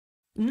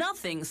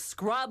Nothing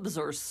scrubs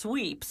or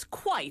sweeps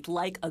quite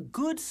like a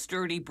good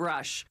sturdy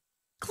brush.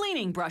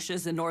 Cleaning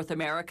brushes in North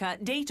America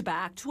date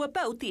back to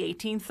about the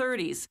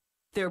 1830s.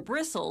 Their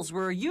bristles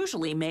were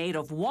usually made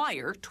of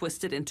wire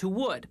twisted into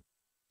wood.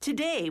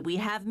 Today we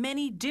have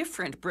many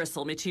different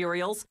bristle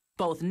materials,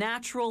 both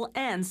natural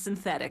and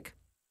synthetic.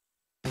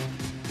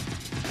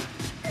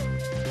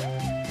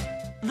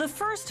 The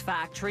first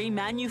factory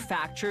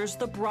manufactures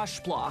the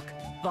brush block,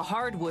 the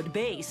hardwood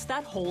base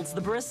that holds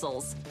the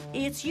bristles.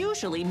 It's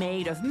usually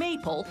made of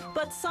maple,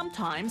 but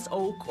sometimes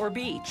oak or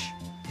beech.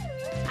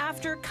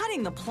 After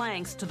cutting the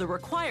planks to the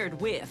required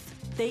width,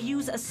 they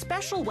use a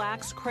special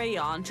wax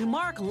crayon to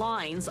mark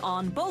lines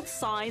on both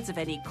sides of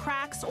any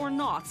cracks or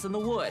knots in the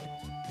wood.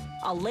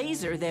 A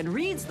laser then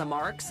reads the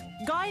marks,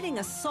 guiding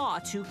a saw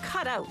to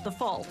cut out the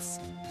faults.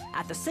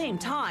 At the same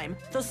time,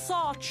 the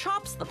saw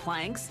chops the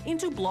planks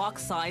into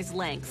block-size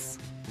lengths.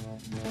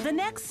 The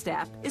next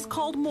step is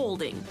called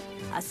molding.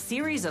 A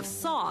series of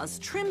saws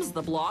trims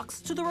the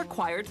blocks to the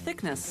required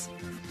thickness.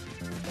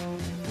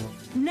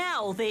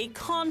 Now they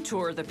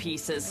contour the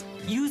pieces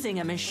using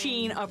a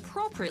machine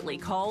appropriately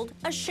called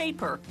a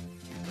shaper.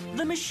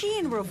 The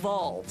machine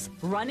revolves,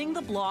 running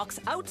the block's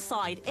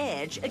outside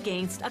edge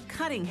against a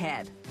cutting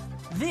head.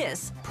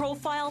 This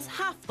profiles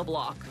half the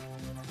block.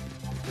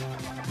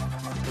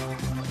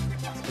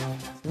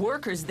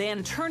 Workers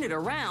then turn it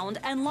around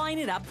and line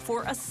it up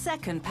for a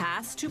second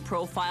pass to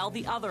profile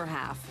the other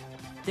half.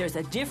 There's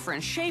a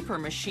different shaper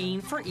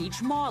machine for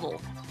each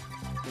model.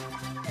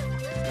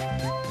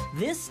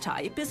 This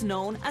type is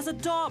known as a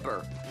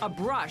dauber, a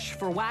brush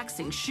for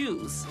waxing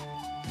shoes.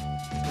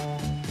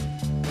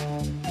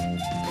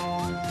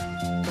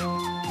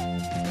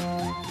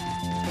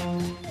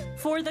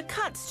 For the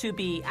cuts to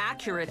be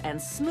accurate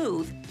and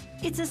smooth,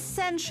 it's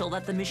essential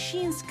that the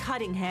machine's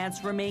cutting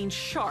heads remain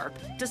sharp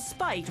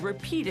despite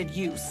repeated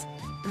use.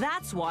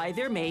 That's why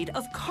they're made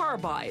of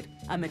carbide,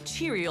 a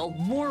material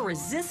more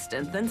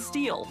resistant than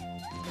steel.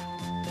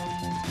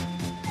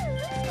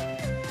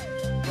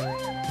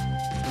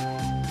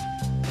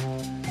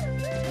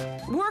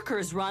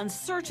 Workers run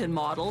certain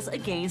models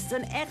against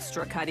an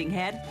extra cutting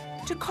head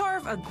to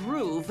carve a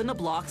groove in the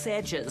block's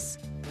edges.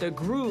 The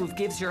groove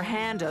gives your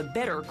hand a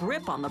better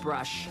grip on the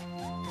brush.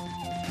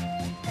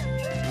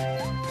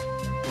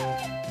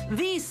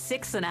 These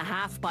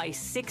 6.5 by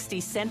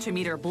 60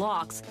 centimeter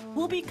blocks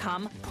will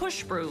become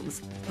push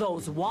brooms,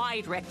 those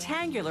wide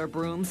rectangular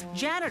brooms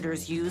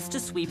janitors use to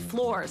sweep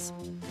floors.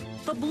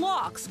 The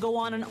blocks go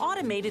on an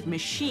automated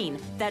machine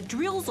that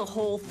drills a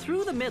hole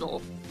through the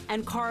middle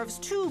and carves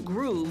 2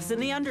 grooves in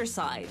the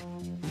underside.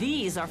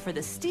 These are for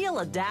the steel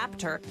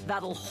adapter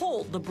that'll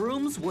hold the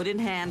broom's wooden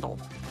handle.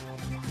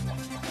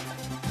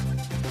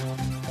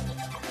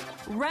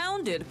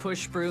 Rounded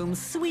push brooms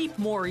sweep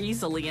more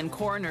easily in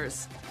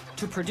corners.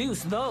 To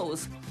produce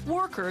those,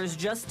 workers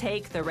just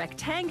take the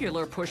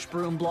rectangular push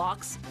broom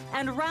blocks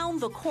and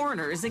round the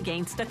corners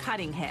against a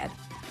cutting head.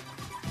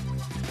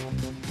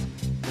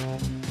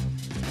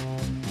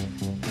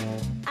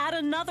 At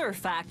another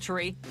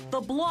factory,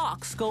 the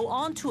blocks go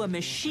onto a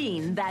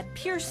machine that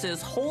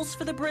pierces holes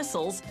for the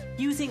bristles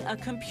using a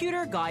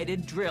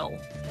computer-guided drill.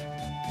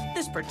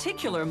 This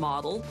particular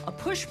model, a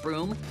push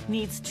broom,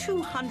 needs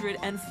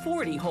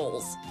 240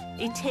 holes.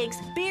 It takes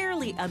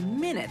barely a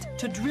minute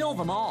to drill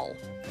them all.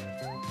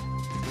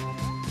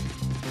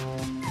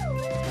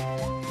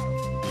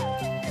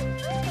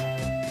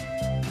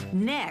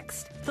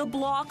 Next, the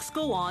blocks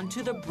go on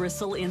to the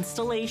bristle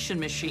installation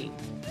machine.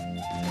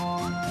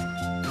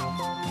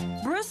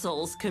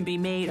 Bristles can be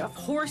made of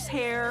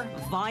horsehair,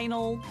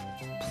 vinyl,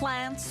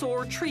 plants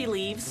or tree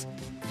leaves,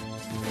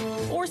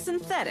 or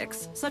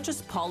synthetics such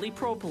as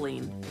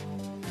polypropylene.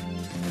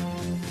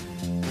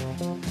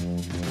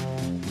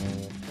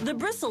 The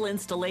bristle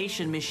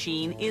installation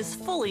machine is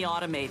fully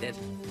automated.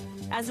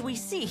 As we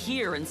see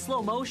here in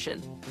slow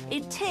motion,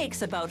 it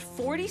takes about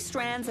 40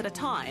 strands at a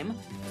time,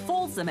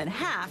 folds them in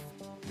half,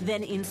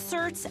 then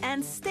inserts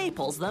and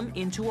staples them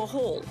into a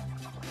hole.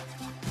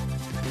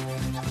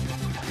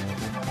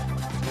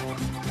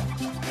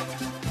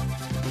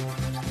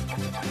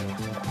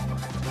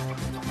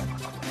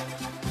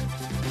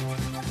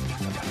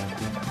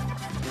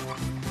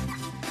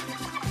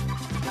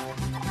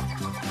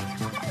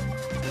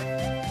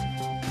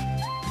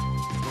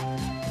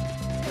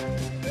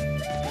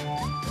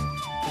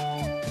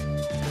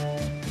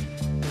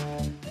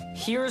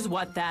 Here's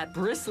what that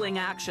bristling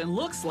action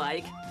looks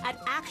like at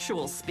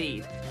actual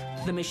speed.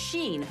 The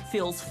machine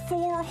fills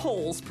 4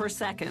 holes per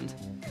second.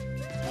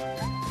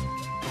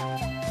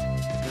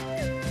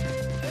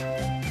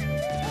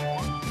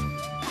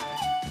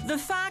 The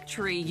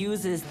factory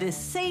uses this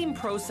same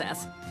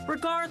process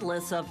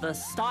regardless of the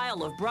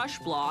style of brush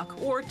block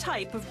or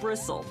type of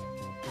bristle.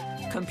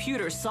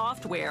 Computer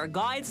software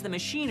guides the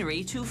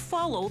machinery to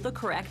follow the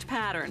correct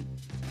pattern,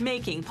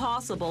 making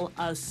possible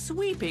a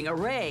sweeping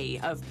array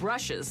of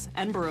brushes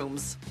and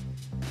brooms.